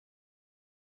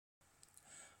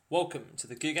Welcome to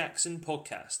the Gig Accent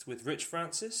podcast with Rich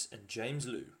Francis and James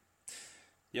Liu,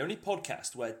 the only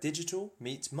podcast where digital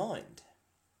meets mind.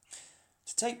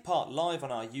 To take part live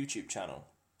on our YouTube channel,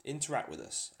 interact with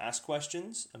us, ask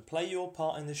questions, and play your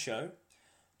part in the show,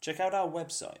 check out our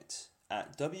website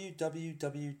at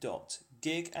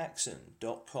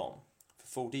www.gigaccent.com for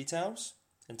full details.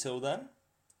 Until then,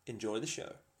 enjoy the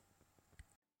show.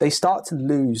 They start to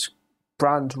lose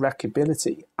brand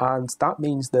recognibility, and that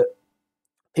means that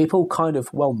people kind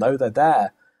of know they're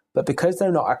there, but because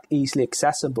they're not easily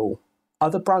accessible,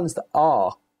 other brands that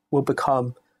are will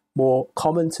become more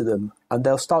common to them, and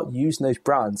they'll start using those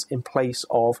brands in place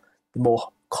of the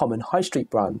more common high street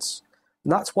brands.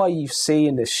 And that's why you see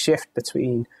in this shift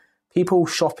between people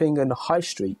shopping in the high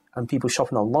street and people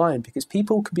shopping online, because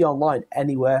people can be online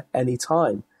anywhere,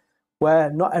 anytime, where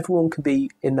not everyone can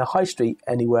be in the high street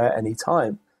anywhere,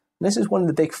 anytime. And this is one of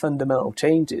the big fundamental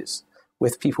changes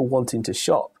with people wanting to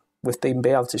shop, with them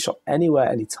being able to shop anywhere,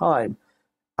 anytime,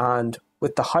 and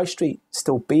with the high street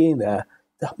still being there.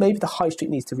 Maybe the high street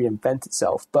needs to reinvent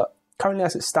itself, but currently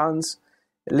as it stands,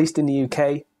 at least in the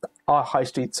UK, our high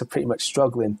streets are pretty much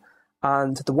struggling,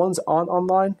 and the ones that aren't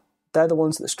online, they're the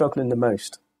ones that are struggling the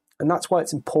most. And that's why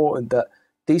it's important that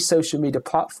these social media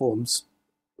platforms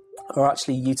are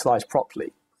actually utilised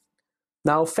properly.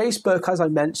 Now, Facebook, as I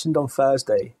mentioned on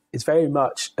Thursday, is very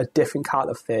much a different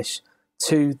kettle of fish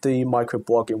to the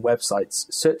microblogging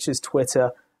websites such as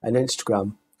Twitter and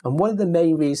Instagram. And one of the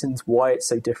main reasons why it's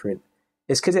so different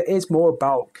is because it is more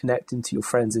about connecting to your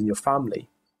friends and your family.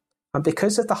 And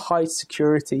because of the high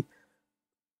security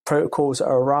protocols that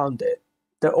are around it,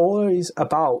 they're always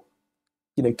about,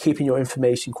 keeping your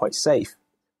information quite safe.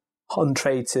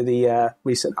 Contrary to the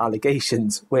recent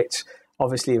allegations, which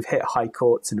obviously have hit high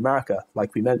courts in America,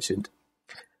 like we mentioned.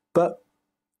 But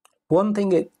one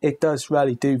thing it does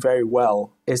really do very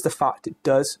well is the fact it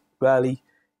does really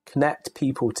connect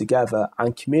people together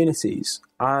and communities.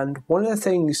 And one of the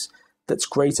things that's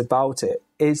great about it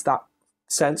is that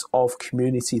sense of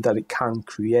community that it can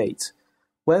create.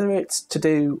 Whether it's to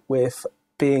do with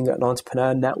being an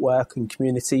entrepreneur network and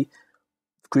community,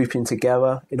 grouping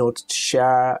together in order to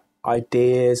share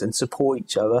ideas and support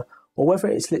each other, or whether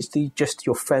it's literally just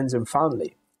your friends and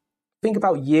family. Think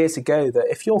about years ago that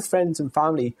if your friends and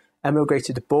family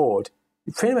emigrated abroad,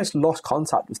 you pretty much lost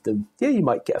contact with them. Yeah, you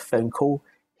might get a phone call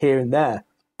here and there,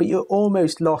 but you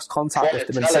almost lost contact with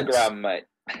them. Try a telegram, mate.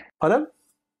 Pardon?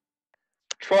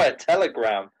 Try a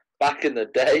telegram back in the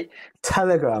day.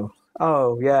 Telegram.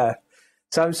 Oh, yeah.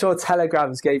 So I'm sure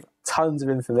telegrams gave tons of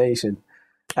information.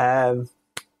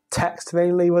 Text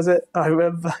mainly, was it? I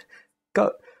remember.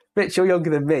 Rich, you're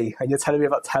younger than me, and you're telling me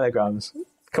about telegrams.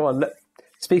 Come on,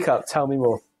 speak up. Tell me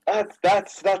more.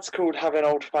 That's called having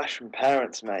old-fashioned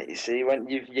parents, mate. You see, when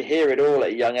you hear it all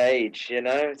at a young age,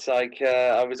 It's like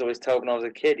I was always told when I was a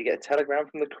kid, you get a telegram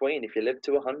from the Queen if you live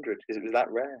to 100, because it was that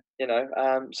rare,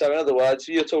 So in other words,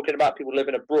 you're talking about people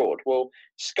living abroad. Well,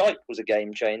 Skype was a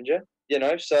game changer,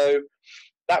 So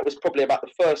that was probably about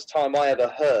the first time I ever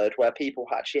heard where people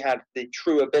actually had the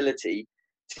true ability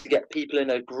to get people in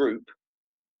a group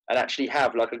and actually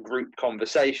have like a group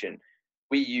conversation.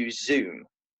 We use Zoom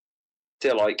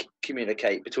to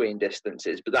communicate between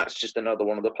distances, but that's just another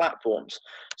one of the platforms.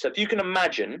 So if you can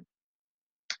imagine,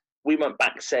 we went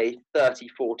back, say, 30,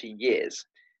 40 years.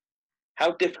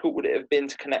 How difficult would it have been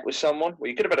to connect with someone? Well,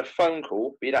 you could have had a phone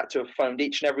call, but you'd had to have phoned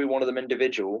each and every one of them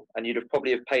individual, and you'd have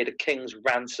probably have paid a king's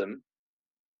ransom,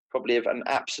 probably of an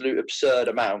absolute absurd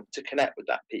amount to connect with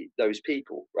those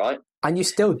people, right? And you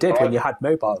still did when you had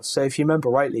mobiles. So if you remember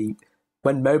rightly,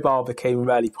 when mobile became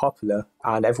really popular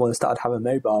and everyone started having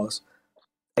mobiles,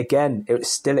 again, it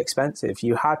was still expensive.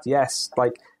 You had, the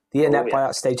internet by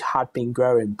that stage had been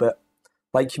growing, but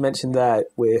like you mentioned there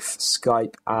with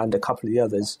Skype and a couple of the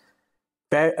others,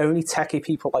 only techie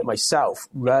people like myself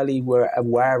really were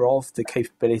aware of the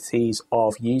capabilities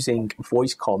of using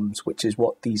voice comms, which is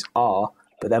what these are,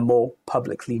 but they're more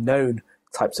publicly known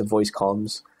types of voice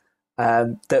comms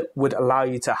that would allow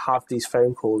you to have these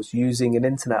phone calls using an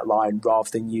internet line rather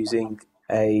than using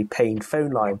a paying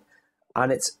phone line. And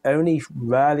it's only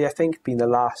rarely, I think, been the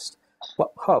last...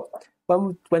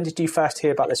 When did you first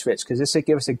hear about this, Rich? Because this would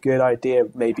give us a good idea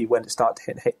maybe when it started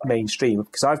to hit mainstream.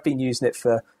 Because I've been using it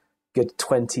for a good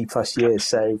 20 plus years.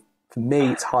 So for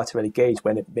me, it's hard to really gauge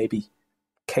when it maybe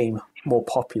became more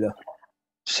popular.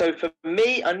 So for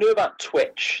me, I knew about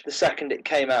Twitch the second it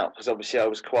came out, because obviously I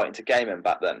was quite into gaming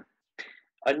back then.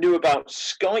 I knew about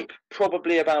Skype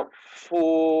probably about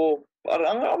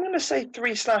I'm going to say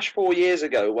 3/4 years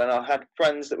ago, when I had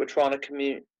friends that were trying to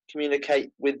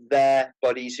communicate with their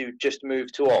buddies who just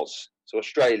moved to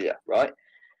Australia, right?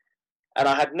 And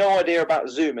I had no idea about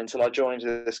Zoom until I joined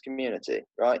this community,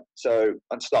 right? So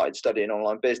I started studying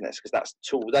online business because that's the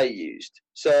tool they used.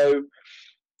 So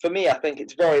for me, I think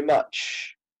it's very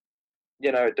much,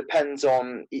 it depends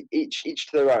on each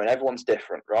to their own. Everyone's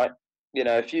different, right?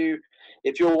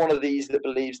 If you're one of these that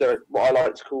believes they're what I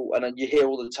like to call, and you hear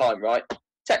all the time, right,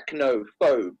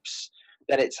 technophobes,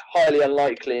 then it's highly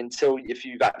unlikely until if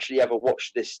you've actually ever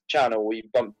watched this channel or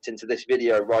you've bumped into this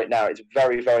video right now, it's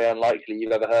very, very unlikely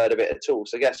you've ever heard of it at all.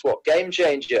 So guess what? Game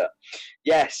changer.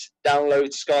 Yes,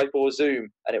 download Skype or Zoom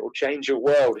and it will change your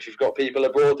world if you've got people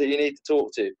abroad that you need to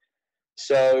talk to.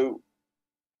 So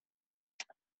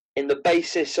in the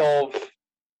basis of,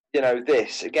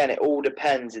 this, again, it all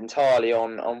depends entirely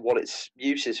on what its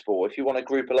use is for. If you want to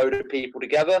group a load of people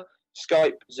together,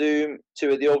 Skype, Zoom,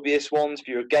 two of the obvious ones. If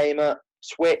you're a gamer,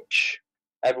 Switch,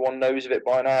 everyone knows of it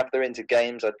by now. If they're into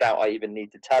games, I doubt I even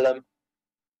need to tell them.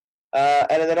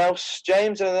 Anything else,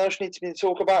 James? Anything else you need to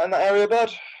talk about in that area,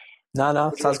 bud?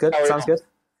 No, sounds good. Sounds good.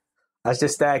 I was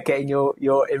just getting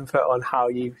your input on how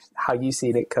you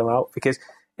seen it come out, because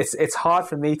it's hard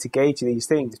for me to gauge these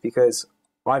things because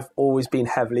I've always been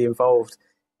heavily involved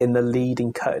in the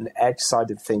leading cutting edge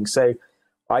side of things. So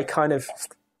I kind of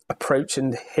approach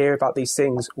and hear about these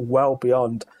things well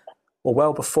beyond or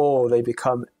well before they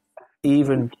become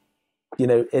even,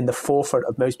 in the forefront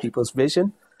of most people's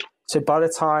vision. So by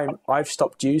the time I've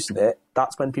stopped using it,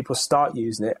 that's when people start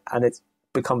using it and it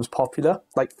becomes popular.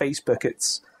 Like Facebook,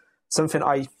 it's something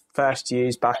I first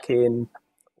used back in,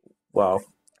 I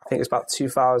think it's about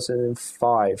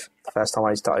 2005, the first time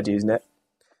I started using it.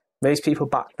 Most people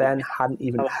back then hadn't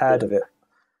even heard of it.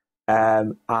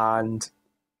 And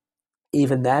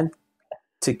even then,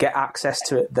 to get access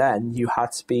to it then, you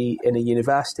had to be in a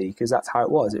university because that's how it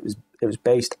was. It was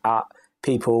based at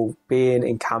people being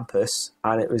in campus,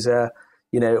 and it was a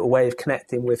way of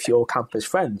connecting with your campus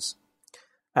friends.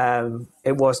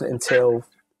 It wasn't until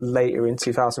later in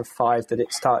 2005 that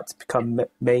it started to become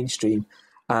mainstream,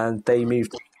 and they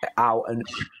moved out and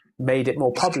made it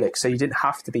more public, so you didn't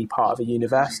have to be part of a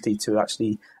university to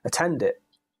actually attend it.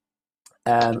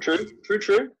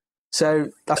 True.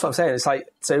 So that's what I'm saying. It's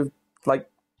like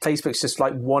Facebook's just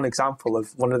like one example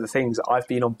of one of the things that I've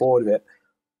been on board with it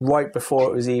right before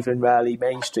it was even really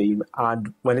mainstream,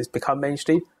 and when it's become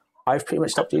mainstream, I've pretty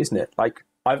much stopped using it. Like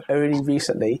I've only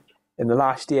recently, in the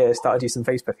last year, started using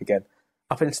Facebook again.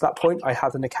 Up until that point, I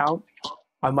had an account.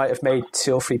 I might have made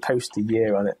 2 or 3 posts a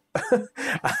year on it,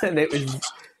 and it was,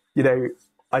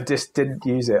 I just didn't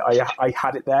use it. I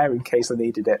had it there in case I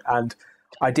needed it, and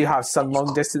I do have some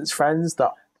long distance friends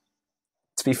that,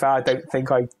 to be fair, I don't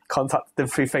think I contacted them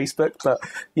through Facebook, but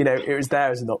it was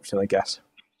there as an option, I guess.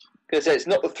 Because it's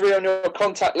not the 3 on your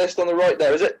contact list on the right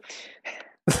there, is it?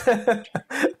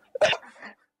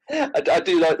 I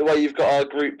do like the way you've got our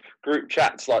group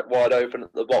chats like wide open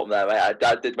at the bottom there, mate.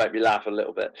 That did make me laugh a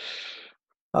little bit.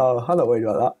 Oh, I'm not worried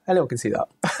about that. Anyone can see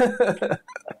that.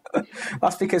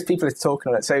 That's because people are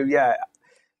talking on it. So yeah,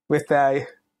 with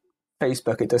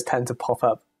Facebook, it does tend to pop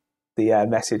up the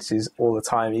messages all the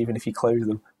time, even if you close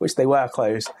them, which they were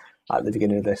closed at the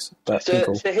beginning of this. But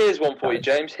so here's one for you,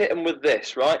 James. Hit them with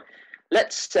this, right?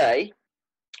 Let's say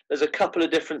there's a couple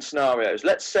of different scenarios.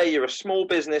 Let's say you're a small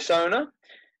business owner,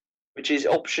 which is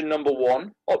option number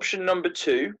 1. Option number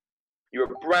 2,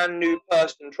 you're a brand new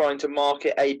person trying to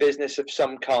market a business of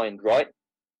some kind, right?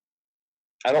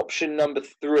 And option number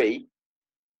 3,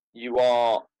 you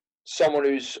are someone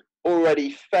who's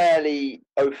already fairly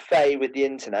au fait with the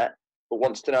internet, but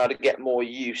wants to know how to get more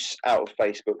use out of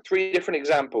Facebook. 3 different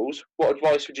examples. What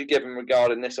advice would you give them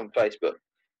regarding this on Facebook?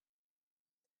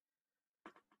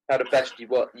 How to best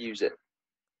use it?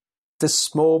 The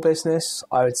small business,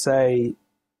 I would say,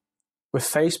 with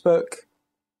Facebook,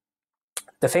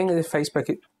 the thing with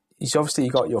Facebook is obviously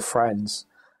you got your friends.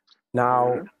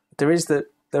 Now, there is the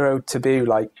old taboo,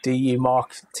 like, do you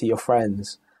market to your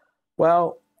friends?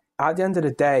 Well, at the end of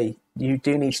the day, you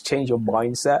do need to change your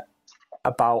mindset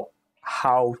about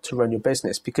how to run your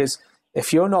business, because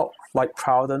if you're not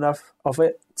proud enough of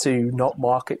it to not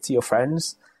market to your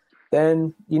friends,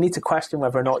 then you need to question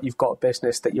whether or not you've got a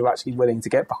business that you're actually willing to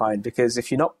get behind. Because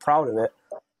if you're not proud of it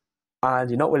and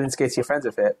you're not willing to go to your friends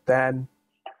with it, then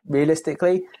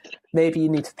realistically, maybe you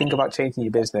need to think about changing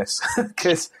your business.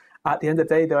 Because at the end of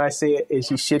the day, the way I see it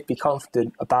is you should be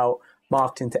confident about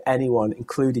marketing to anyone,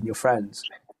 including your friends.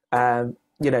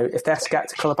 If they're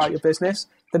skeptical about your business,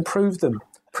 then prove them.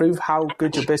 Prove how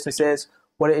good your business is,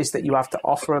 what it is that you have to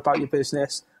offer about your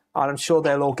business, and I'm sure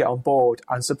they'll all get on board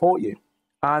and support you.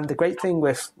 And the great thing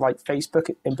with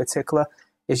Facebook in particular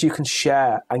is you can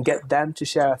share and get them to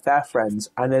share with their friends,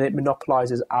 and then it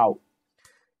monopolizes out.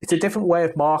 It's a different way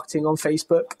of marketing on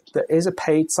Facebook. There is a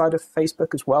paid side of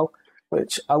Facebook as well,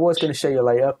 which I was going to show you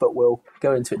later, but we'll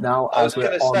go into it now. I was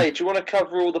going to say, do you want to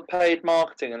cover all the paid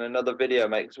marketing in another video,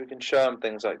 mate? Because we can show them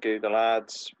things like Google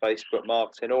Ads, Facebook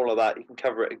marketing, all of that. You can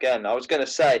cover it again. I was going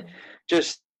to say,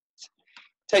 just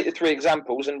take the 3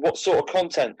 examples and what sort of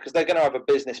content, because they're going to have a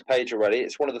business page already.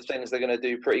 It's one of the things they're going to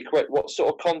do pretty quick. What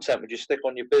sort of content would you stick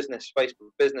on your business Facebook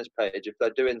business page if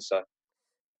they're doing so?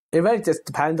 It really just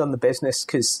depends on the business,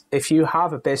 because if you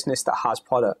have a business that has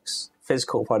products,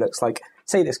 physical products, like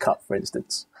say this cup, for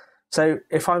instance. So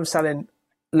if I'm selling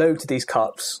loads of these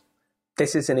cups,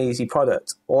 this is an easy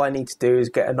product. All I need to do is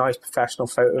get a nice professional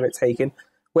photo of it taken,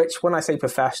 which when I say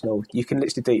professional, you can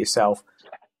literally do it yourself.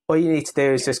 All you need to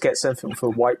do is just get something with a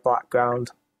white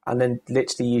background and then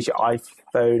literally use your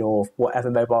iPhone or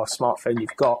whatever mobile smartphone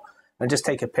you've got and just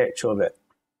take a picture of it.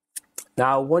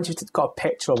 Now, once you've got a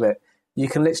picture of it, you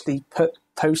can literally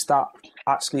post that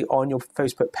actually on your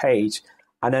Facebook page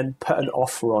and then put an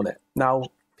offer on it. Now,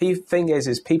 the thing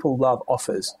is people love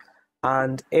offers.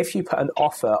 And if you put an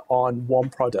offer on one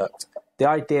product, the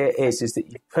idea is that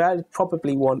you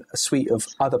probably want a suite of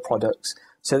other products.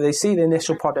 So they see the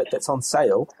initial product that's on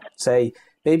sale, say,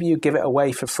 maybe you give it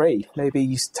away for free. Maybe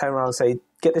you turn around and say,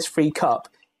 get this free cup.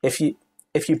 If you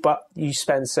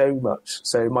spend so much,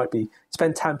 so it might be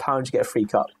spend £10, you get a free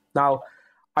cup. Now,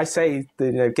 I say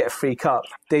that, get a free cup.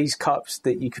 These cups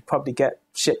that you could probably get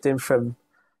shipped in from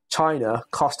China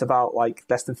cost about like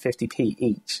less than 50p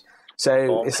each.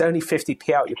 So it's only 50p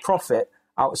out your profit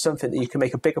out of something that you can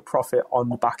make a bigger profit on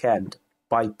the back end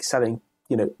by selling,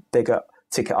 bigger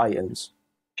ticket items.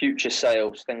 Future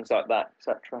sales, things like that,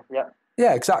 etc. Yeah.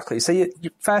 Yeah, exactly. So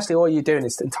firstly, all you're doing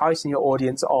is enticing your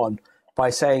audience on by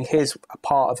saying, here's a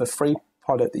part of a free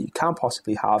product that you can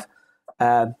possibly have,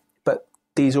 but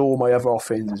these are all my other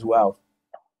offerings as well.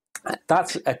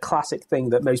 That's a classic thing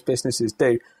that most businesses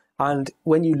do. And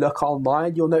when you look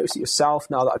online, you'll notice it yourself,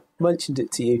 now that I've mentioned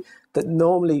it to you, that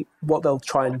normally what they'll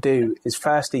try and do is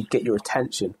firstly get your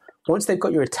attention. Once they've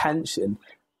got your attention,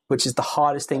 which is the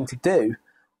hardest thing to do,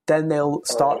 then they'll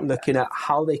start looking at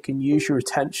how they can use your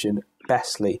attention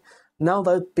bestly. Now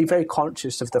they'll be very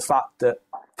conscious of the fact that,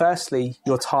 firstly,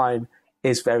 your time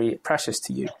is very precious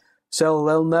to you. So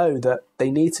they'll know that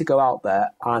they need to go out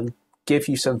there and give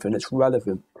you something that's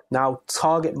relevant. Now,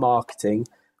 target marketing,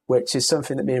 which is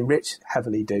something that me and Rich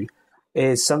heavily do,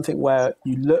 is something where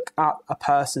you look at a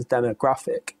person's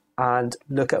demographic and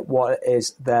look at what it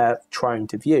is they're trying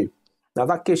to view. Now,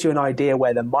 that gives you an idea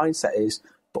where their mindset is,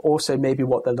 but also maybe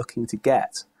what they're looking to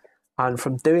get. And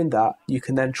from doing that, you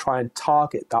can then try and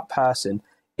target that person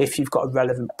if you've got a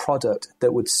relevant product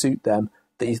that would suit them,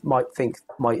 that you might think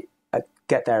might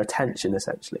get their attention,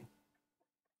 essentially.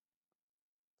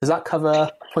 Does that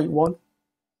cover point 1?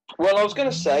 Well, I was going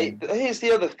to say, here's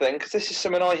the other thing, because this is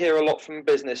something I hear a lot from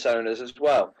business owners as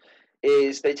well,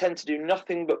 is they tend to do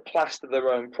nothing but plaster their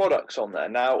own products on there.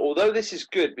 Now, although this is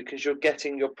good because you're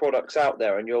getting your products out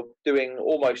there and you're doing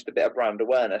almost a bit of brand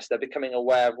awareness, they're becoming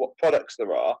aware of what products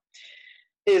there are.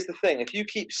 Here's the thing, if you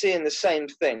keep seeing the same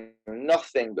thing,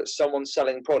 nothing but someone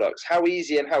selling products, how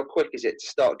easy and how quick is it to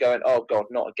start going, oh God,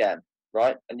 not again,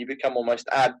 right? And you become almost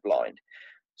ad blind.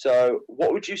 So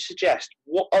what would you suggest?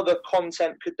 What other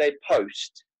content could they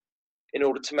post in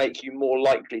order to make you more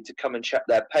likely to come and check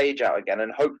their page out again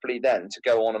and hopefully then to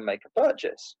go on and make a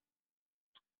purchase?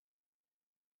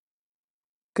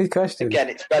 Good question. Again,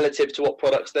 it's relative to what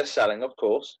products they're selling, of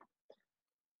course.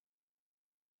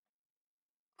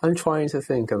 I'm trying to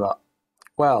think about,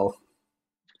 well,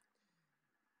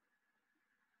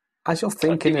 as you're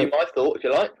thinking... I'll give you my thought, if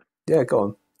you like. Yeah, go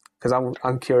on. Because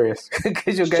I'm curious.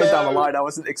 Because you're going down the line I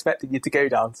wasn't expecting you to go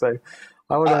down. So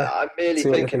I'm merely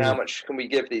thinking, how much can we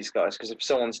give these guys? Because if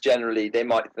someone's generally, they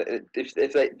might,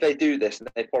 if they do this and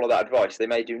they follow that advice, they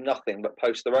may do nothing but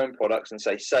post their own products and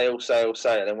say sale, sale,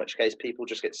 sale. In which case, people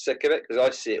just get sick of it, because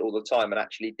I see it all the time, and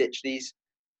actually ditch these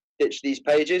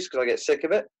pages because I get sick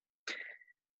of it.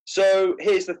 So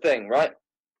here's the thing, right?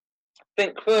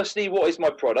 Think firstly, what is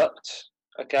my product?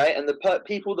 Okay, and the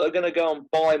people that are going to go and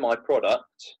buy my product,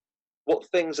 what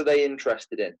things are they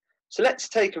interested in? So let's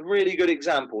take a really good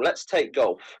example. Let's take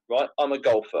golf, right? I'm a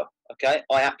golfer, okay?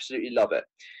 I absolutely love it.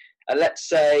 And let's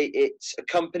say it's a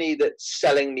company that's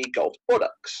selling me golf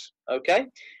products, okay?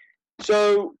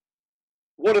 So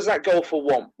what does that golfer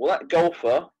want? Well, that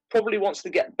golfer probably wants to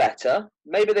get better.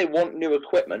 Maybe they want new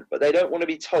equipment, but they don't want to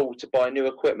be told to buy new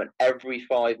equipment every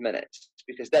 5 minutes,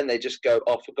 because then they just go,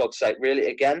 oh, for God's sake, really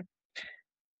again?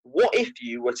 What if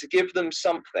you were to give them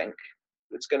something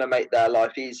that's going to make their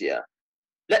life easier?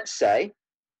 Let's say,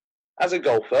 as a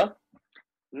golfer,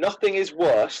 Nothing is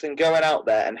worse than going out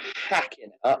there and hacking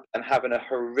it up and having a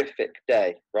horrific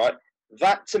day, right?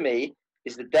 That to me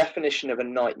is the definition of a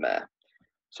nightmare.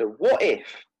 So what if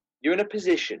you're in a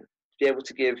position to be able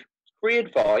to give free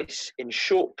advice in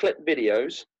short clip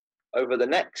videos over the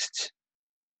next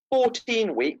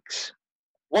 14 weeks,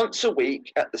 once a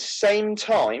week at the same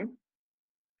time,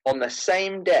 on the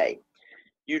same day,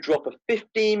 you drop a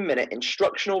 15-minute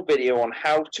instructional video on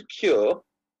how to cure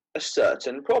a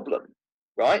certain problem,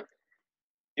 right?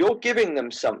 You're giving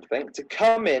them something to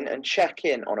come in and check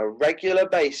in on a regular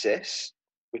basis,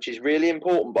 which is really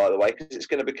important, by the way, because it's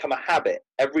going to become a habit.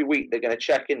 Every week they're going to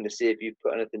check in to see if you've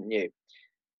put anything new.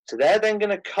 So they're then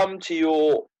going to come to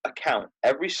your account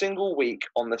every single week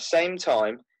on the same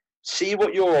time, see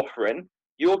what you're offering.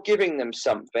 You're giving them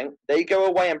something. They go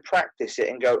away and practice it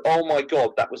and go, oh my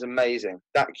God, that was amazing.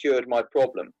 That cured my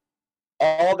problem.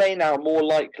 Are they now more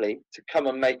likely to come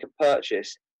and make a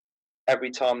purchase every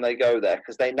time they go there?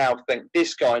 Because they now think,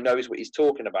 this guy knows what he's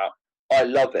talking about. I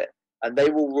love it. And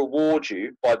they will reward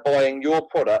you by buying your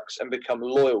products and become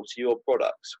loyal to your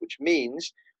products, which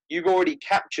means you've already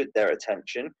captured their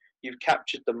attention. You've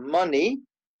captured the money,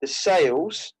 the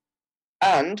sales,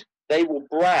 and they will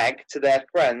brag to their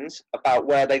friends about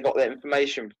where they got their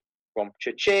information from.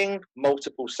 Cha-ching,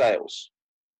 multiple sales.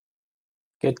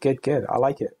 Good. I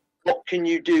like it. What can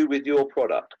you do with your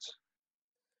product?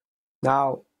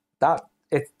 Now,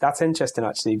 that's interesting,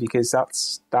 actually, because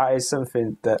that is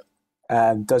something that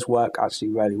does work actually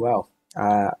really well.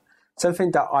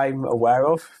 Something that I'm aware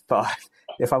of, but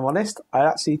if I'm honest, I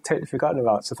actually totally forgotten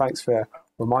about. So thanks for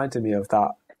reminding me of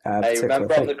that. Hey,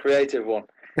 remember I'm the creative one.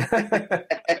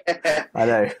 I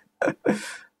know.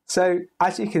 So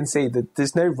as you can see,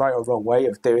 there's no right or wrong way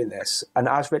of doing this. And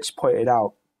as Rich pointed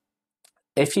out,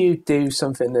 if you do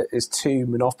something that is too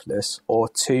monopolist or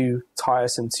too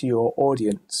tiresome to your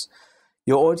audience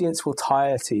will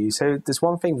tire to you. So there's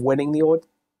one thing winning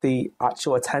the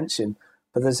actual attention,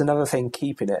 but there's another thing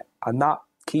keeping it. And that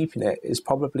keeping it is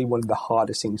probably one of the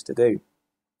hardest things to do.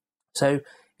 So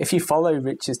if you follow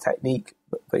Rich's technique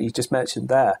that you just mentioned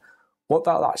there, what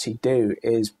that'll actually do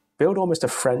is build almost a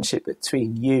friendship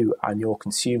between you and your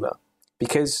consumer.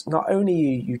 Because not only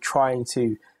are you trying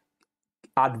to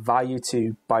add value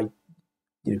to by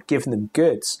giving them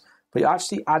goods, but you're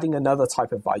actually adding another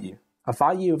type of value, a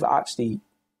value of actually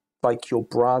like your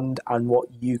brand and what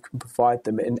you can provide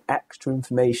them in extra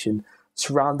information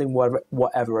surrounding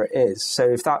whatever it is. So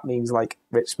if that means, like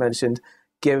Rich mentioned,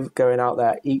 going out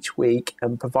there each week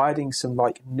and providing some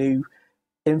like new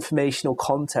informational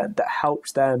content that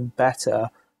helps them better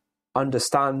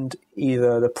understand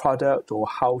either the product or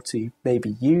how to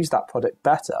maybe use that product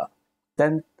better,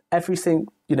 then everything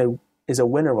is a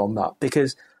winner on that.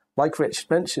 Because like Rich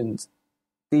mentioned,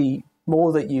 the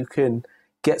more that you can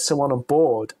get someone on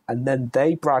board and then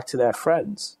they brag to their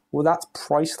friends, well, that's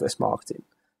priceless marketing.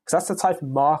 Because that's the type of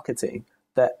marketing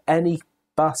that any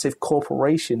massive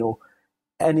corporation or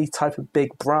any type of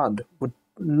big brand would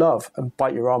love and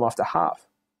bite your arm off to have.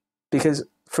 Because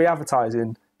free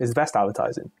advertising is the best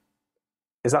advertising.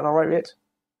 Is that not right, Rich?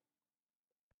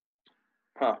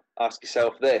 Ask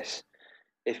yourself this.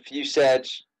 If you said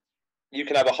you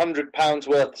can have £100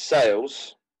 worth of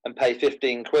sales and pay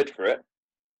 15 quid for it,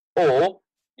 or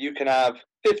you can have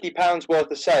 £50 worth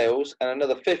of sales and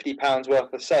another £50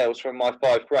 worth of sales from my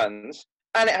 5 friends,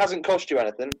 and it hasn't cost you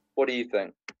anything, what do you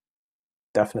think?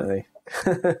 Definitely.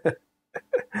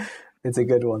 It's a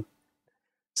good one.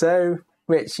 So,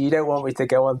 Rich, you don't want me to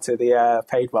go on to the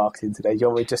paid marketing today. You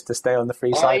want me just to stay on the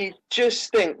free side? I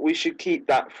just think we should keep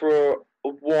that for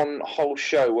one whole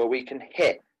show where we can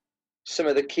hit some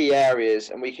of the key areas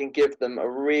and we can give them a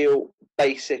real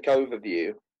basic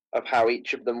overview of how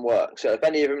each of them work. So if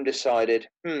any of them decided,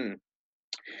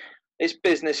 this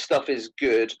business stuff is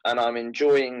good and I'm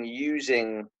enjoying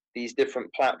using these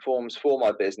different platforms for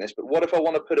my business, but what if I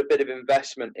want to put a bit of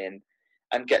investment in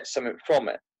and get something from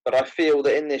it? But I feel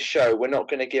that in this show, we're not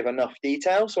going to give enough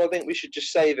detail. So I think we should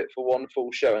just save it for one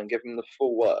full show and give them the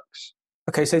full works.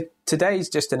 Okay, so today's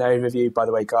just an overview, by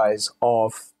the way, guys,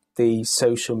 of the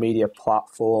social media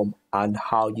platform and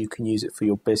how you can use it for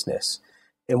your business.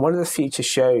 In one of the future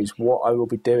shows, what I will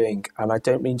be doing, and I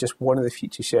don't mean just one of the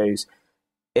future shows,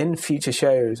 in future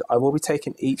shows, I will be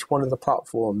taking each one of the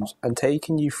platforms and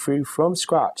taking you through from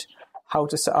scratch how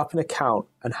to set up an account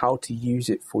and how to use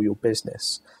it for your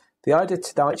business. The idea of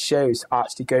tonight's show is to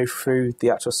actually go through the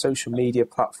actual social media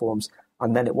platforms,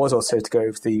 and then it was also to go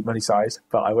over the money side,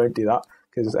 but I won't do that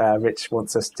because Rich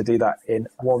wants us to do that in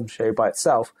one show by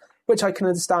itself, which I can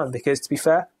understand because, to be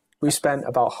fair, we've spent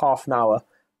about half an hour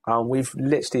and we've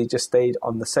literally just stayed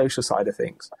on the social side of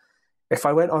things. if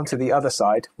I went on to the other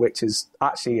side, which is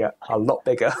actually a lot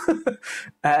bigger,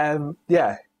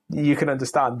 you can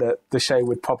understand that the show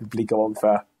would probably go on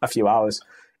for a few hours,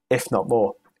 if not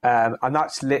more. And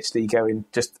that's literally going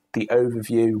just the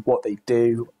overview, what they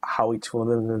do, how each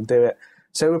one of them do it.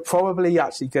 So we're probably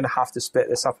actually going to have to split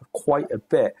this up quite a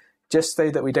bit, just so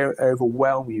that we don't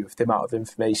overwhelm you with the amount of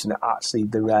information that actually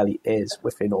there really is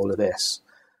within all of this.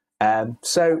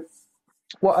 So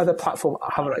what other platform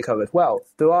haven't I covered? Well,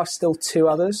 there are still two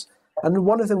others, and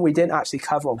one of them we didn't actually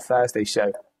cover on Thursday's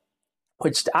show,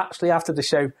 which actually after the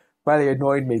show really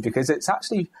annoyed me, because it's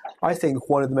actually, I think,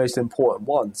 one of the most important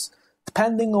ones,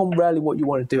 depending on really what you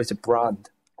want to do as a brand,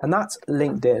 and that's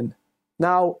LinkedIn.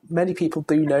 Now, many people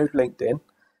do know LinkedIn.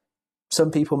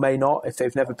 Some people may not if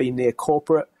they've never been near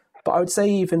corporate, but I would say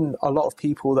even a lot of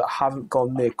people that haven't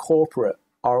gone near corporate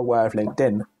are aware of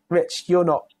LinkedIn. Rich, you're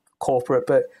not corporate,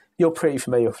 but you're pretty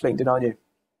familiar with LinkedIn, aren't you?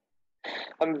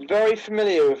 I'm very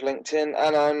familiar with LinkedIn,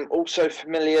 and I'm also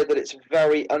familiar that it's a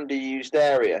very underused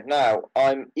area. Now,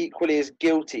 I'm equally as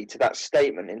guilty to that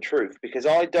statement, in truth, because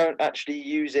I don't actually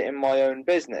use it in my own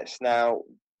business. Now,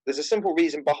 there's a simple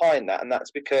reason behind that, and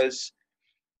that's because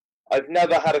I've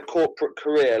never had a corporate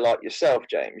career like yourself,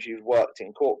 James. You've worked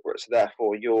in corporate, so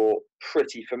therefore you're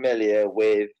pretty familiar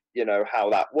with, how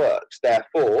that works.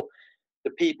 Therefore,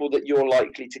 the people that you're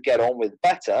likely to get on with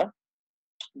better,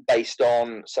 based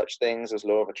on such things as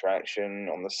law of attraction,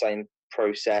 on the same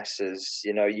process as,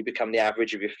 you become the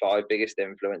average of your 5 biggest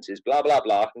influences, blah, blah,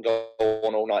 blah. I can go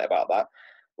on all night about that,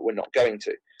 but we're not going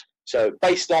to. So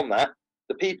based on that,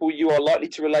 the people you are likely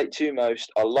to relate to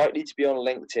most are likely to be on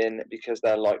LinkedIn because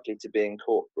they're likely to be in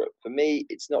corporate. For me,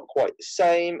 it's not quite the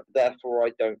same, therefore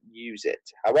I don't use it.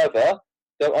 However,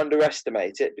 don't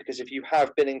underestimate it, because if you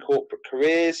have been in corporate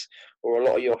careers, or a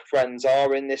lot of your friends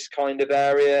are in this kind of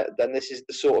area, then this is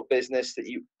the sort of business that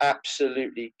you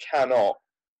absolutely cannot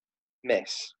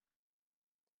miss.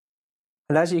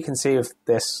 And as you can see with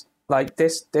this,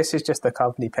 this is just the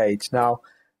company page. Now,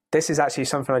 this is actually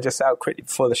something I just set out quickly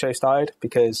before the show started,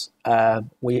 because I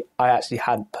actually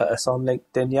hadn't put us on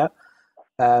LinkedIn yet.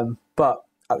 But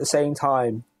at the same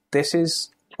time, this is,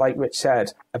 like Rich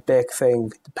said, a big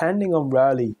thing, depending on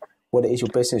really what it is your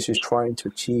business is trying to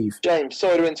achieve. James,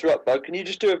 sorry to interrupt, bud. Can you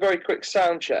just do a very quick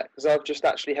sound check? Because I've just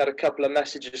actually had a couple of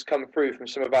messages come through from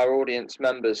some of our audience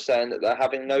members saying that they're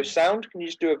having no sound. Can you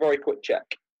just do a very quick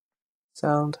check?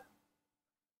 Sound?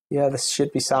 Yeah, there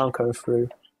should be sound coming through.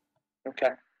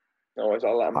 Okay. No worries,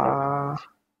 I'll let them know.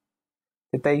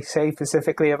 Did they say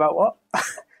specifically about what?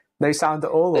 No sound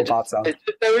at all, or bad sound?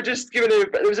 They were just giving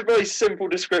it was a very simple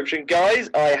description. Guys,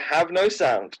 I have no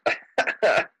sound.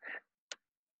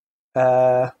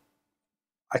 I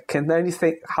can only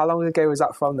think, how long ago was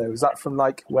that from, though? Was that from,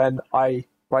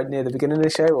 right near the beginning of the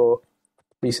show, or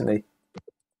recently?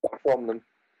 From them.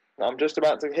 I'm just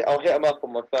about to I'll hit them up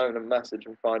on my phone and message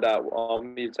and find out. I'll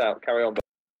mute out. Carry on.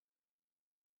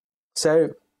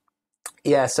 So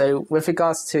with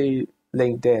regards to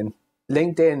LinkedIn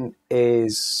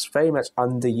is very much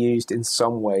underused in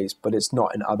some ways, but it's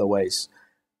not in other ways.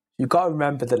 You've got to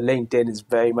remember that LinkedIn is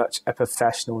very much a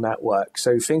professional network.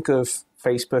 So think of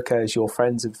Facebook as your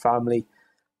friends and family.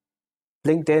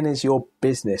 LinkedIn is your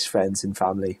business friends and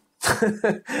family.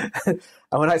 And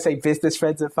when I say business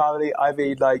friends and family, I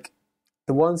mean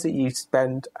the ones that you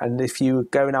spend, and if you're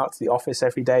going out to the office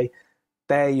every day,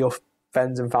 they're your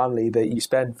friends and family that you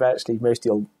spend virtually most of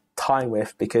your time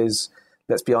with, because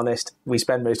let's be honest, we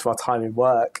spend most of our time in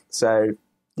work. So,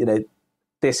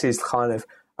 this is kind of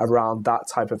around that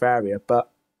type of area. But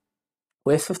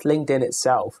with LinkedIn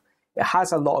itself, it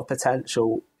has a lot of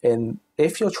potential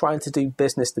if you're trying to do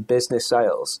business to business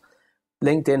sales.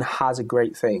 LinkedIn has a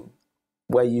great thing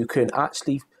where you can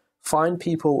actually find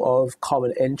people of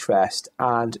common interest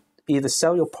and either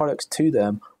sell your products to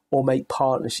them or make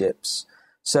partnerships.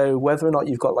 So whether or not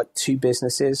you've got 2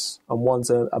 businesses, and one's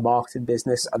a marketing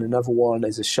business and another one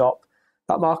is a shop,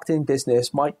 that marketing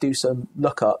business might do some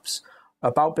lookups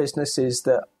about businesses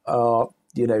that are,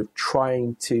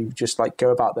 trying to just go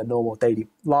about their normal daily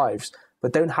lives,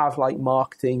 but don't have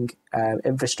marketing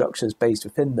infrastructures based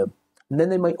within them. And then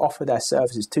they might offer their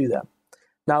services to them.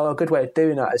 Now, a good way of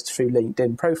doing that is through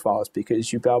LinkedIn profiles,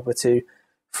 because you'll be able to,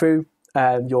 through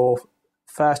your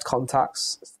first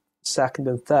contacts, second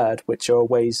and third, which are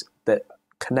ways that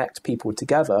connect people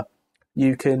together,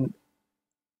 you can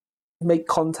make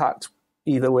contact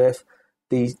either with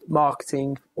the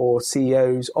marketing or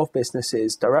CEOs of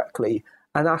businesses directly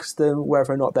and ask them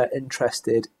whether or not they're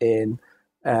interested in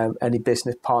any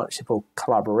business partnership or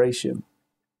collaboration.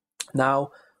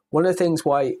 Now, one of the things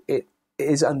why it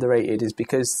is underrated is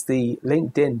because the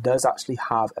LinkedIn does actually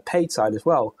have a paid side as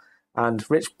well. And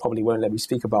Rich probably won't let me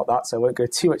speak about that, so I won't go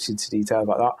too much into detail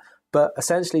about that. But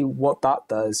essentially what that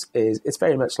does is it's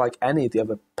very much like any of the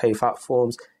other pay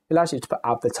platforms. It allows you to put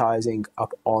advertising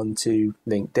up onto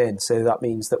LinkedIn. So that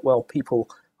means that, well, people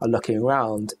are looking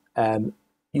around.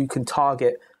 You can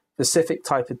target specific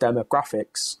type of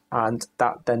demographics, and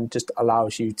that then just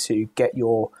allows you to get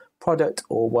your product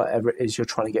or whatever it is you're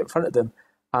trying to get in front of them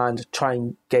and try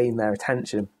and gain their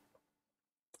attention.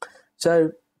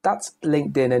 So that's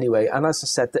LinkedIn anyway. And as I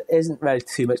said, there isn't really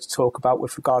too much to talk about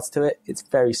with regards to it. It's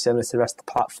very similar to the rest of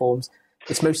the platforms.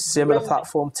 Its most similar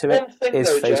platform to it is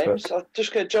Facebook. James, I'm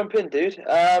just going to jump in, dude.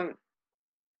 I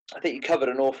think you covered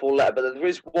an awful lot, but there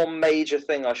is one major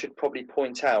thing I should probably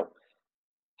point out.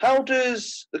 How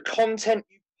does the content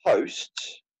you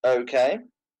post, on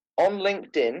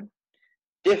LinkedIn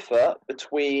differ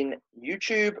between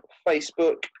YouTube,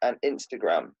 Facebook, and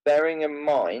Instagram, bearing in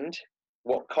mind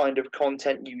what kind of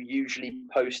content you usually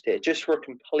post here, just for a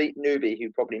complete newbie who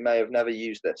probably may have never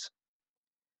used this?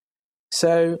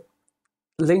 So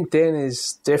LinkedIn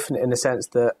is different in the sense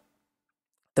that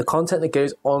the content that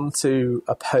goes onto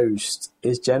a post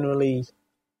is generally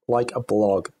like a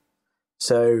blog.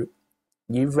 So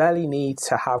you really need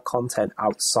to have content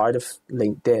outside of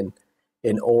LinkedIn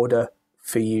in order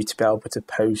for you to be able to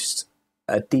post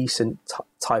a decent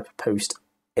type of post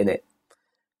in it.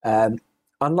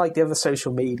 Unlike the other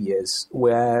social medias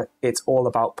where it's all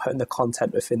about putting the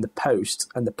content within the post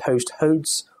and the post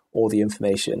holds all the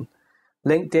information,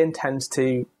 LinkedIn tends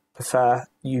to prefer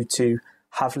you to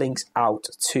have links out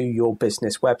to your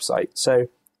business website. So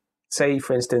say,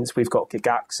 for instance, we've got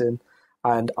Gigaxon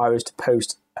and I was to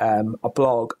post a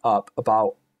blog up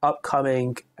about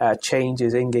upcoming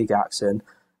changes in Gigaxon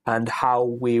and how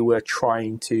we were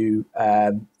trying to,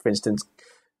 for instance,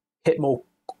 hit more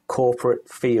corporate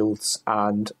fields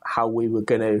and how we were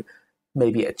going to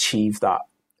maybe achieve that.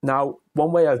 Now,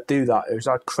 one way I'd do that is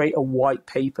I'd create a white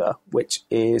paper, which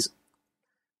is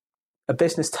a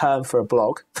business term for a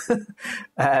blog,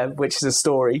 which is a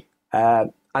story.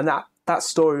 And that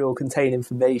story will contain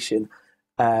information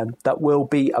that will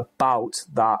be about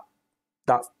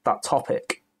that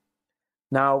topic.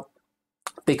 Now,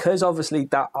 because obviously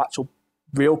that actual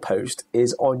real post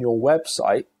is on your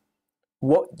website,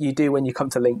 what you do when you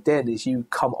come to LinkedIn is you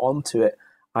come onto it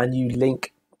and you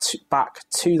link back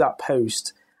to that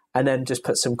post and then just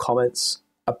put some comments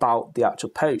about the actual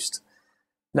post.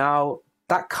 Now,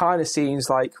 that kind of seems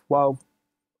like, well,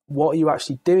 what are you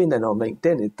actually doing then on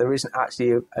LinkedIn? There isn't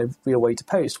actually a real way to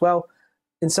post. Well,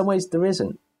 in some ways there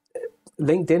isn't.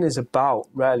 LinkedIn is about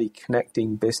really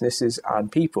connecting businesses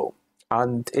and people.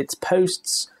 And its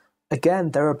posts,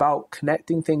 again, they're about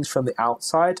connecting things from the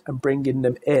outside and bringing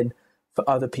them in for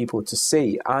other people to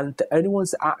see. And the only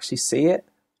ones that actually see it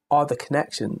are the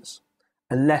connections,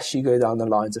 unless you go down the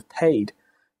lines of paid.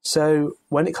 So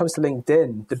when it comes to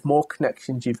LinkedIn, the more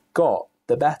connections you've got,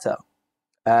 the better.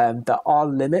 There are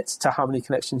limits to how many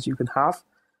connections you can have,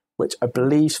 which I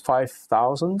believe is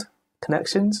 5,000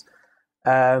 connections.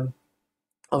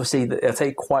 Obviously, it'll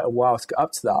take quite a while to get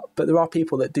up to that, but there are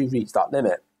people that do reach that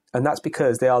limit. And that's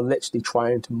because they are literally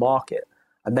trying to market,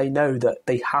 and they know that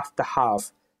they have to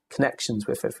have connections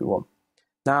with everyone.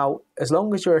 Now, as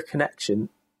long as you're a connection,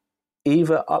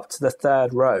 either up to the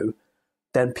third row,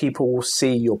 then people will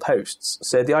see your posts.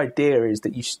 So the idea is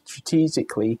that you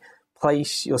strategically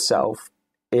place yourself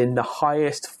in the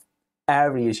highest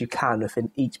areas you can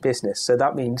within each business. So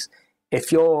that means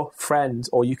if you're friends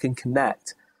or you can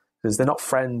connect, because they're not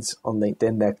friends on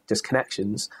LinkedIn, they're just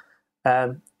connections.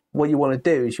 What you want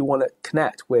to do is you want to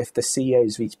connect with the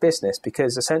CEOs of each business,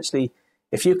 because essentially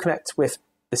if you connect with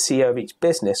the CEO of each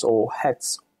business or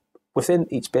heads within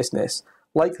each business,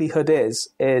 likelihood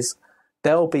is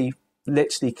they'll be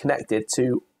literally connected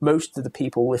to most of the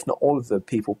people, if not all of the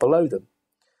people below them.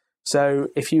 So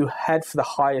if you head for the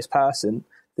highest person,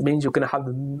 that means you're going to have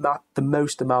the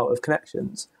most amount of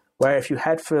connections. Where if you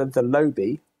head for the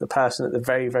lowbie, the person at the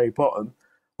very, very bottom,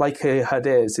 likelihood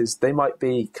is they might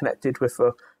be connected with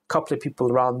a couple of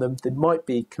people around them. They might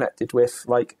be connected with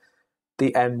like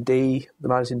the MD, the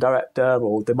managing director,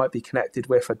 or they might be connected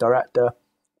with a director,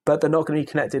 but they're not going to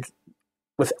be connected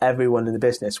with everyone in the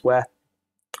business. Where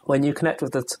when you connect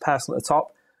with the person at the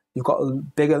top, you've got a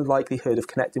bigger likelihood of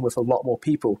connecting with a lot more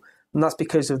people. And that's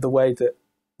because of the way that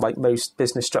like most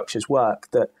business structures work,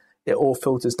 that it all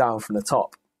filters down from the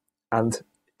top. And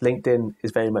LinkedIn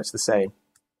is very much the same.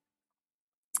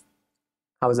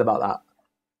 How was about that?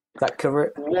 Does that cover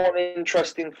it? One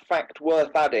interesting fact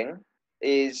worth adding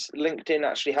is LinkedIn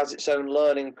actually has its own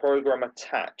learning program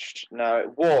attached. Now,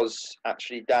 it was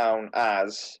actually down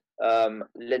as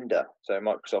Lynda, so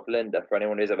Microsoft Lynda, for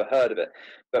anyone who's ever heard of it.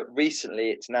 But recently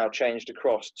it's now changed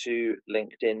across to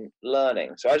LinkedIn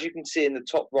Learning. So as you can see in the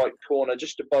top right corner,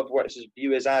 just above where it says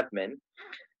View as Admin,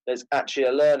 there's actually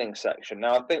a learning section.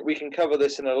 Now, I think we can cover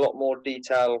this in a lot more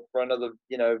detail for another,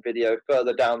 video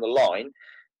further down the line,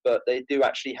 but they do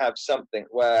actually have something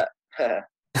where the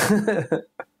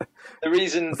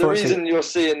reason you're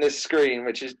seeing this screen,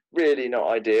 which is really not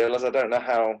ideal, as I don't know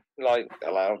how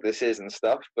allowed this is and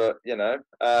stuff, but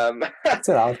it's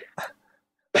allowed.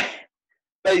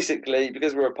 Basically,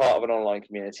 because we're a part of an online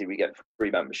community, we get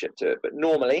free membership to it. But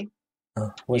normally,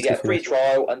 you get a free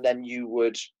trial, and then you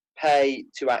would pay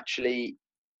to actually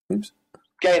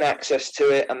gain access to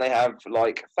it, and they have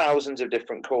thousands of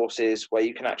different courses where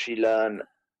you can actually learn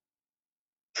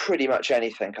pretty much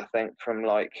anything. I think from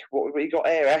what we got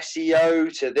here,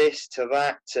 SEO to this to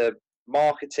that to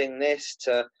marketing this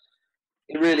to,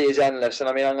 it really is endless. And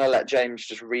I mean, I'm gonna let James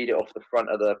just read it off the front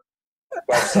of the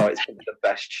website. It's the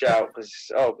best shout because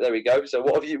there we go. So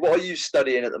what are you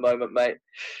studying at the moment, mate?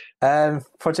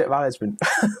 Project management.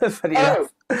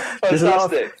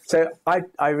 Fantastic. So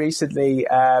I recently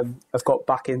have got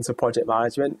back into project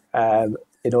management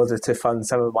in order to fund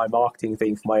some of my marketing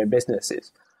thing for my own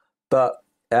businesses. But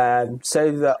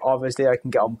so that obviously I can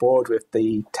get on board with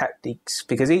the techniques,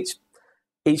 because each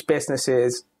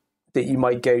businesses that you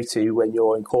might go to when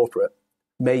you're in corporate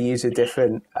may use a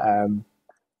different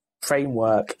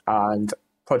framework and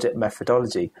project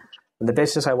methodology. And the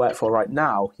business I work for right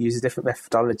now uses a different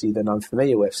methodology than I'm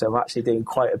familiar with. So I'm actually doing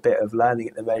quite a bit of learning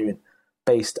at the moment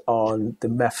based on the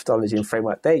methodology and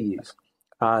framework they use.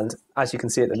 And as you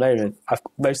can see at the moment,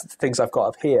 most of the things I've got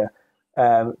up here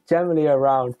generally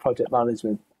around project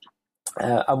management.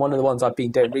 And one of the ones I've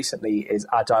been doing recently is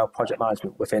Agile project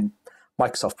management within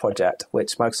Microsoft Project,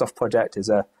 which Microsoft Project is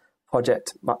a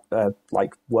project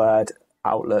like Word,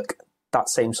 Outlook, that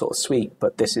same sort of suite,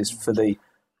 but this is for the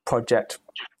project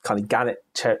kind of Gantt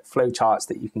flow charts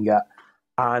that you can get.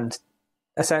 And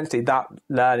essentially that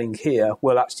learning here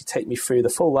will actually take me through the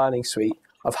full learning suite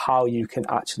of how you can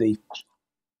actually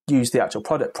use the actual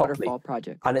product properly.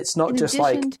 And it's not just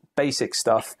basic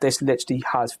stuff. This literally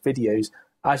has videos,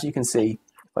 as you can see,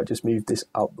 if I just move this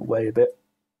out the way a bit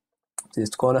to this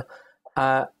corner,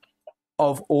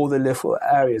 of all the little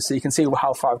areas. So you can see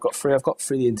how far I've got through. I've got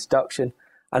through the introduction.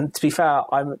 And to be fair,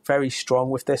 I'm very strong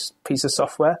with this piece of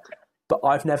software, but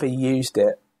I've never used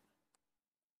it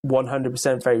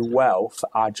 100% very well for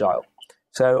Agile.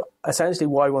 So essentially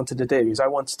what I wanted to do is I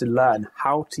wanted to learn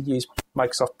how to use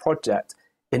Microsoft Project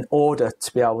in order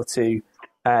to be able to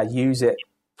use it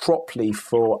properly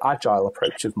for Agile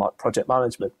approach of my project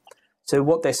management. So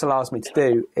what this allows me to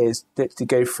do is to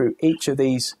go through each of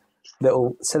these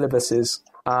little syllabuses,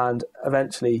 and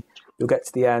eventually you'll get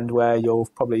to the end where you'll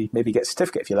probably maybe get a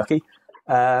certificate if you're lucky.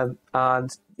 And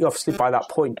obviously by that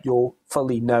point, you'll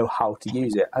fully know how to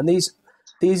use it. And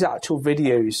these actual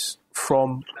videos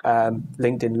from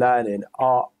LinkedIn Learning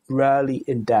are rarely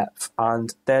in depth,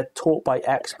 and they're taught by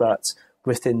experts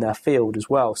within their field as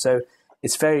well. So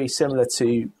it's very similar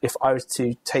to if I was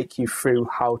to take you through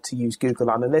how to use Google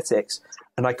Analytics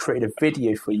and I created a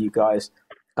video for you guys,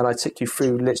 and I took you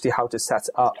through literally how to set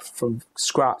it up from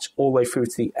scratch all the way through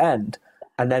to the end,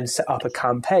 and then set up a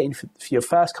campaign for your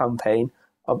first campaign,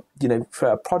 for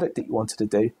a product that you wanted to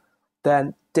do,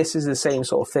 then this is the same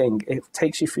sort of thing. It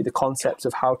takes you through the concepts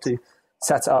of how to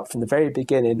set it up from the very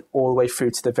beginning all the way through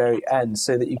to the very end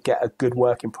so that you get a good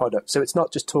working product. So it's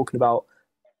not just talking about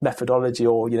methodology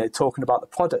or, talking about the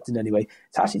product in any way.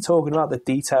 It's actually talking about the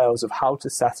details of how to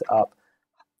set it up,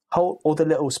 all the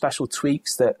little special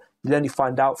tweaks that you'll only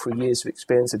find out through years of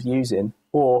experience of using,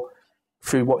 or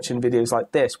through watching videos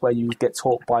like this where you get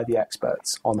taught by the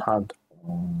experts on hand.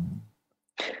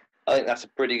 I think that's a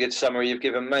pretty good summary you've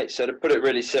given, mate. So to put it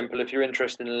really simple, if you're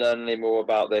interested in learning more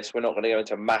about this, we're not going to go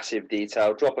into massive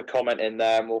detail. Drop a comment in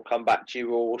there and we'll come back to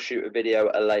you, or we'll shoot a video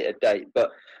at a later date.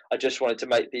 But I just wanted to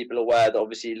make people aware that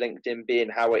obviously LinkedIn being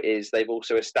how it is, they've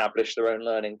also established their own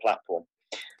learning platform.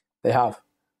 They have.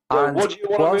 So what do you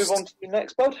want to move on to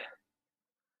next, bud?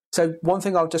 So one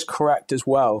thing I'll just correct as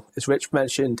well, as Rich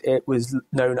mentioned, it was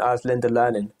known as Lynda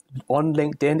Learning. On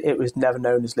LinkedIn, it was never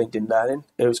known as LinkedIn Learning.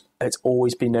 It's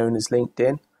always been known as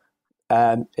LinkedIn.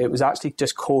 It was actually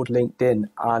just called LinkedIn,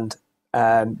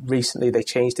 and recently they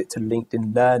changed it to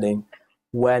LinkedIn Learning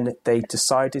when they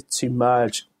decided to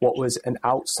merge what was an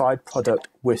outside product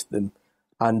with them.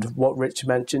 And what Rich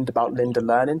mentioned about Lynda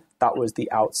Learning, that was the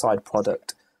outside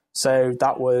product. So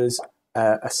that was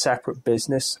a separate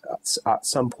business at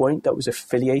some point that was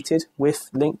affiliated with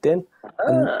LinkedIn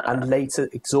and later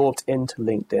absorbed into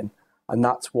LinkedIn. And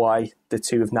that's why the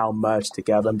two have now merged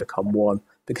together and become one,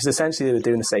 because essentially they were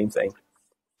doing the same thing.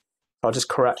 I'll just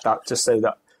correct that just so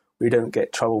that we don't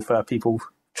get trouble for people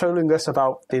trolling us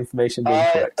about the information being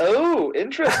correct. Oh,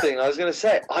 interesting. I was going to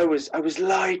say, I was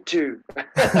lied to.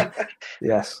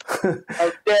 Yes.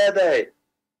 How dare they?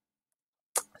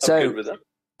 So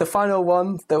the final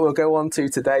one that we'll go on to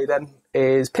today then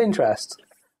is Pinterest.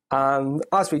 And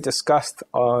as we discussed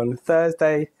on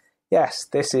Thursday, yes,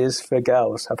 this is for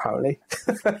girls, apparently.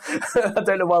 I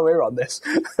don't know why we're on this.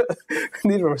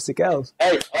 Neither of us are girls.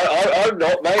 Hey, I'm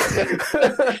not, mate.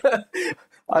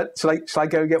 Shall I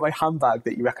go and get my handbag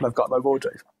that you reckon I've got in my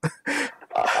wardrobe?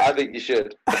 I think you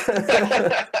should.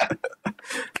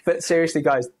 But seriously,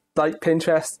 guys, like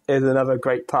Pinterest is another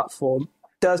great platform.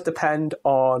 Does depend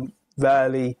on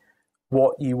really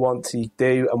what you want to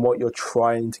do and what you're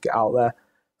trying to get out there.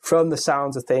 From the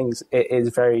sounds of things, it is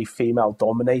very female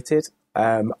dominated.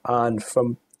 And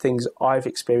from things I've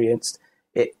experienced,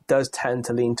 it does tend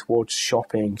to lean towards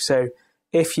shopping. So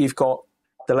if you've got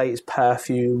the latest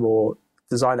perfume or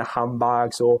designer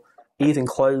handbags or even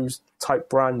clothes type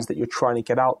brands that you're trying to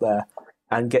get out there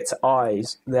and get to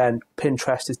eyes, then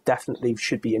Pinterest is definitely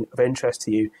should be of interest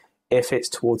to you if it's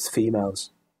towards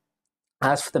females.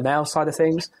 As for the male side of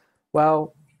things,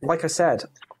 well, like I said,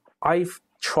 I've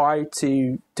tried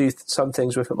to do some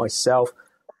things with it myself,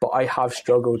 but I have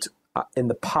struggled in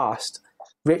the past.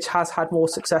 Rich has had more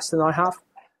success than I have.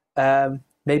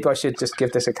 Maybe I should just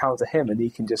give this account to him and he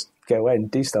can just go away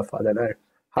and do stuff. I don't know.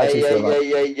 How do you feel about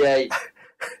it?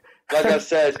 Like I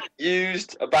said,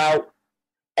 used about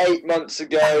 8 months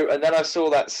ago, and then I saw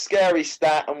that scary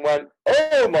stat and went,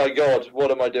 oh my God,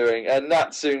 what am I doing? And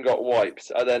that soon got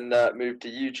wiped. I then moved to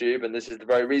YouTube, and this is the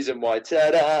very reason why,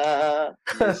 ta-da,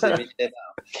 you see me here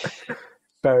now.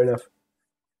 Fair enough.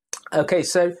 Okay,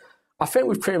 so I think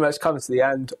we've pretty much come to the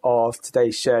end of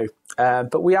today's show,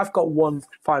 but we have got one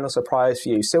final surprise for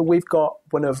you. So we've got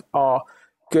one of our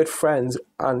good friends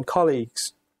and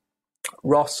colleagues,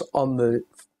 Ross, on the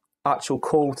actual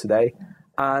call today.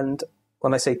 And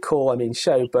when I say call, I mean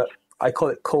show, but I call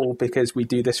it call because we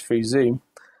do this through Zoom.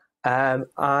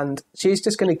 And she's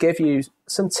just going to give you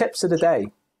some tips of the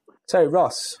day. So,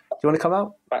 Ross, do you want to come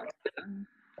out?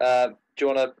 Do you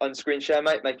want to unscreen share,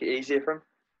 mate? Make it easier for him.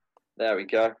 There we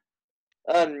go.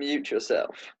 Unmute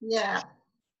yourself. Yeah.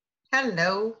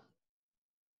 Hello.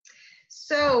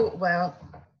 So, well,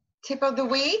 tip of the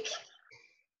week.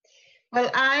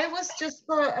 Well, I was just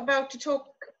about to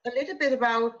talk a little bit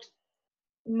about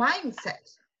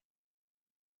mindset.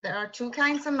 There are two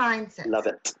kinds of mindset. Love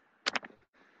it.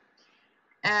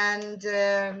 And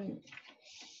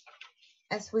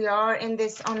as we are in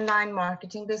this online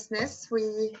marketing business,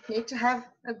 we need to have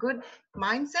a good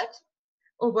mindset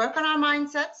or work on our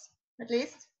mindsets at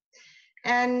least.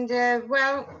 And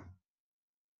well,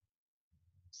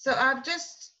 so I've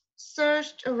just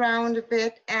searched around a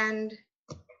bit, and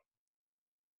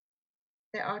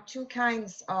there are two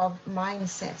kinds of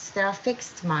mindsets. There are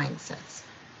fixed mindsets,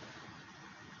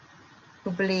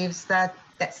 who believes that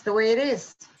that's the way it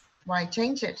is. Why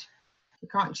change it? You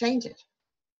can't change it.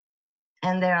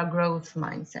 And there are growth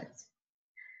mindsets.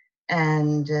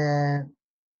 And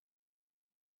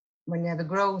when you have a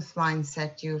growth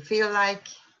mindset, you feel like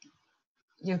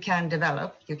you can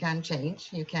develop, you can change,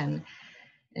 you can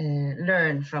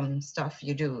learn from stuff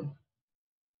you do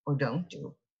or don't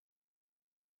do.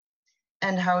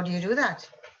 And how do you do that?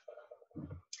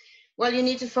 Well, you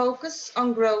need to focus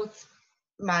on growth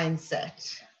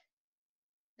mindset.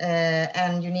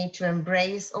 And you need to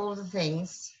embrace all the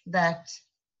things that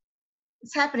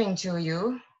is happening to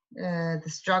you, the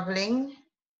struggling,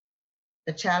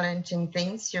 the challenging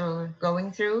things you're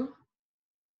going through,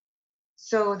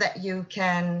 so that you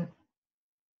can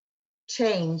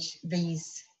change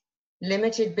these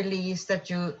limited beliefs that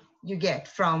you get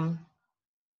from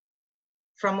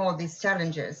all these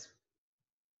challenges.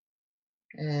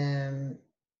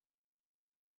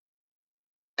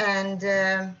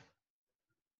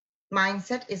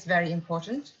 Mindset is very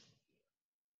important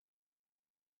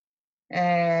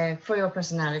for your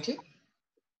personality.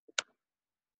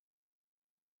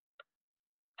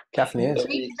 Definitely is.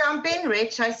 You need to jump in,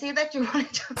 Rich. I see that you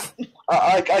want to jump in.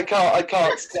 I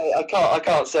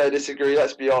can't say I disagree.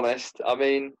 Let's be honest. I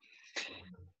mean,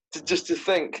 just to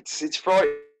think, it's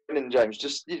frightening, James.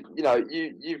 Just you know,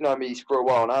 you've known me for a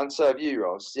while now, and so have you,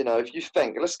 Ross. You know, if you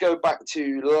think, let's go back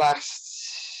to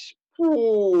last, I'm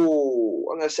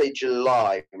going to say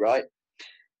July, right?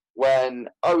 When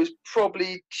I was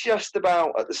probably just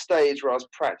about at the stage where I was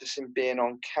practicing being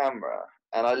on camera,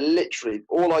 and I literally,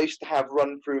 all I used to have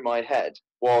run through my head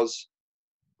was,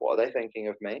 what are they thinking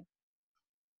of me?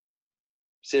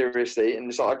 seriously, and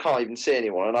it's like I can't even see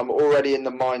anyone, and I'm already in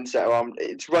the mindset where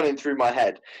it's running through my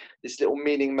head. This little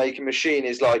meaning-making machine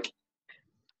is like,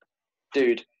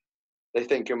 dude, they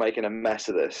think you're making a mess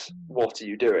of this. What are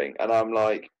you doing? And I'm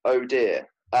like, oh dear.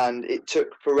 And it took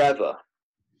forever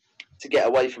to get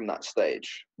away from that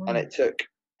stage. And it took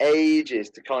ages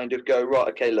to kind of go, right,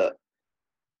 okay, look,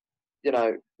 you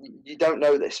know, you don't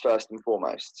know this first and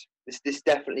foremost. This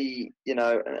definitely, you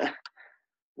know,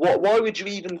 why would you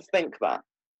even think that?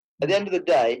 At the end of the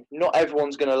day, not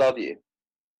everyone's going to love you.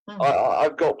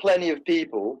 I've got plenty of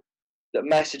people that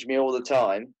message me all the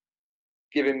time,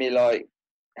 giving me like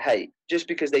hate, just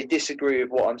because they disagree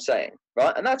with what I'm saying,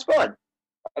 right? And that's fine.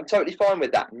 I'm totally fine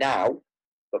with that now.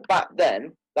 But back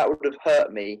then, that would have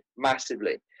hurt me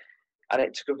massively. And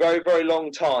it took a very, very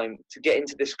long time to get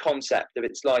into this concept of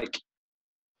it's like,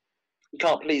 you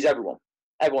can't please everyone.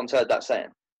 Everyone's heard that saying.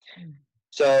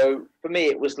 So for me,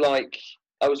 it was like,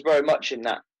 I was very much in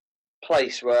that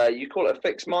place where you call it a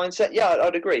fixed mindset. Yeah,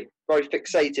 I'd agree. Very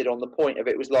fixated on the point of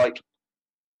it was like,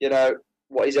 you know,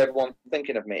 what is everyone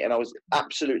thinking of me? And I was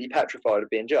absolutely petrified of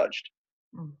being judged.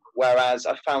 Whereas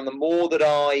I found the more that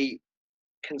I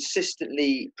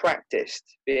consistently practiced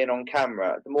being on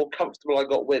camera, the more comfortable I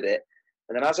got with it.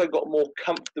 And then as I got more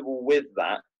comfortable with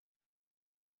that,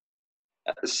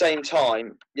 at the same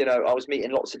time, you know, I was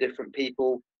meeting lots of different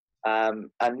people, and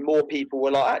more people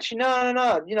were like, actually,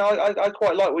 no, you know, I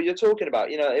quite like what you're talking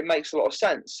about. You know, it makes a lot of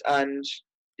sense. And,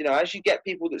 you know, as you get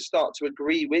people that start to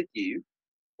agree with you,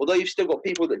 although you've still got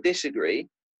people that disagree,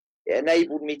 it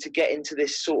enabled me to get into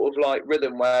this sort of like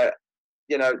rhythm where,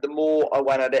 you know, the more I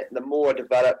went at it, the more I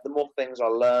developed, the more things I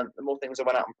learned, the more things I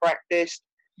went out and practiced,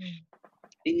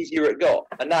 the easier it got.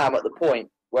 And now I'm at the point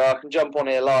where I can jump on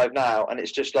here live now and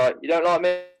it's just like, you don't like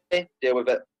me? Deal with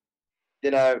it.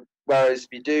 You know, whereas if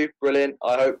you do, brilliant.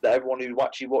 I hope that everyone who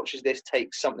actually watches this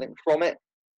takes something from it.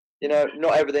 You know,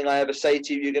 not everything I ever say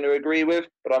to you you're going to agree with,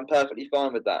 but I'm perfectly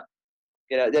fine with that.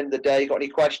 You know, at the end of the day, got any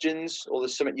questions or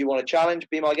there's something you want to challenge,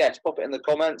 be my guest. Pop it in the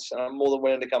comments and I'm more than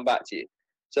willing to come back to you.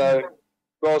 So,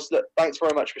 Ross, look, thanks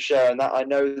very much for sharing that. I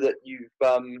know that you've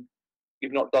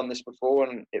not done this before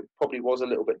and it probably was a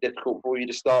little bit difficult for you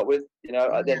to start with. You know,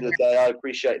 at the end of the day, I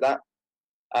appreciate that.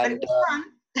 And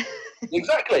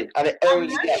exactly. And it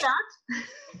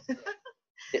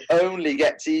only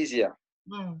gets easier.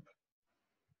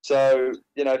 So,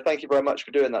 you know, thank you very much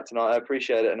for doing that tonight. I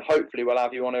appreciate it. And hopefully we'll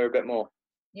have you on here a bit more.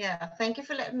 Yeah, thank you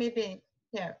for letting me be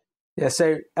here. Yeah,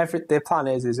 so the plan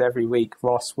is every week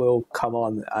Ross will come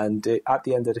on and at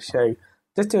the end of the show,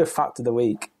 just do a fact of the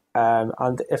week.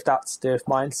 And if that's to do with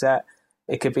mindset,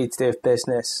 it could be to do with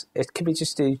business. It could be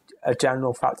just a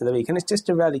general fact of the week. And it's just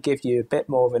to really give you a bit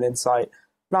more of an insight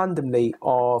randomly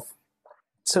of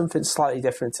something slightly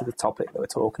different to the topic that we're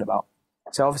talking about.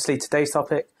 So obviously today's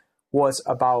topic was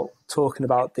about talking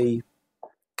about the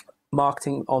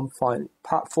marketing online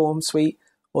platform suite.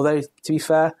 Although, to be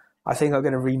fair, I think I'm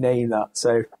going to rename that.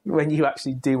 So when you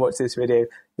actually do watch this video,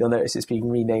 you'll notice it's being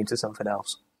renamed to something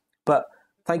else. But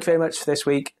thank you very much for this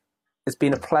week. It's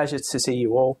been a pleasure to see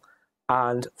you all.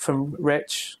 And from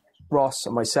Rich, Ross,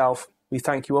 and myself, we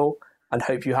thank you all and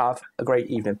hope you have a great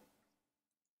evening.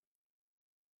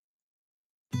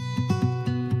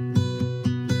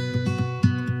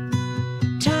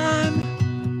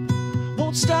 Time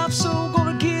won't stop, so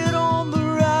gonna get on the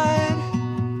ride,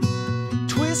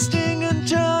 twisting and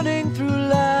turning through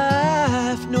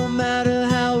life. No matter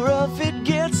how rough it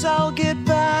gets, I'll get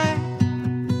by.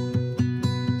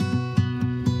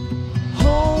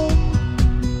 Home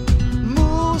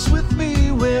moves with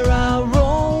me where I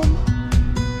roam.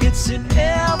 It's in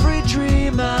every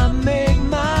dream I make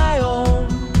my own.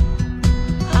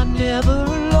 I'm never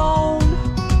alone.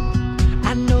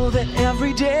 I know that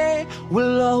every day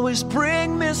will always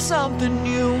bring me something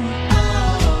new.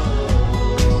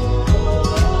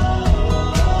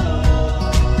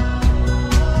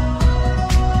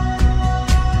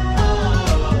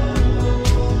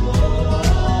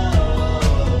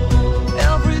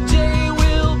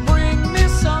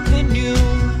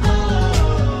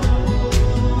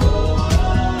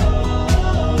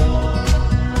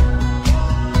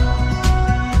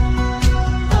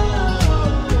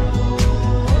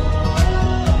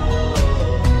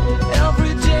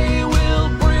 Every day will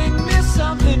bring me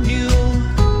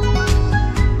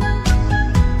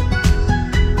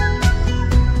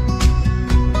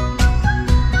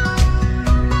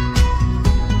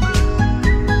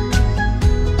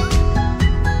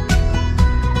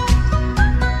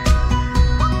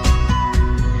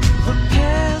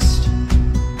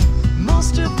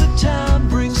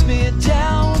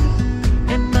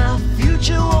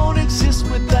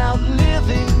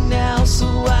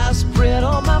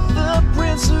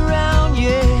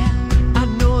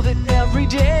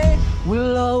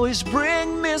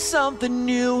something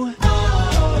new.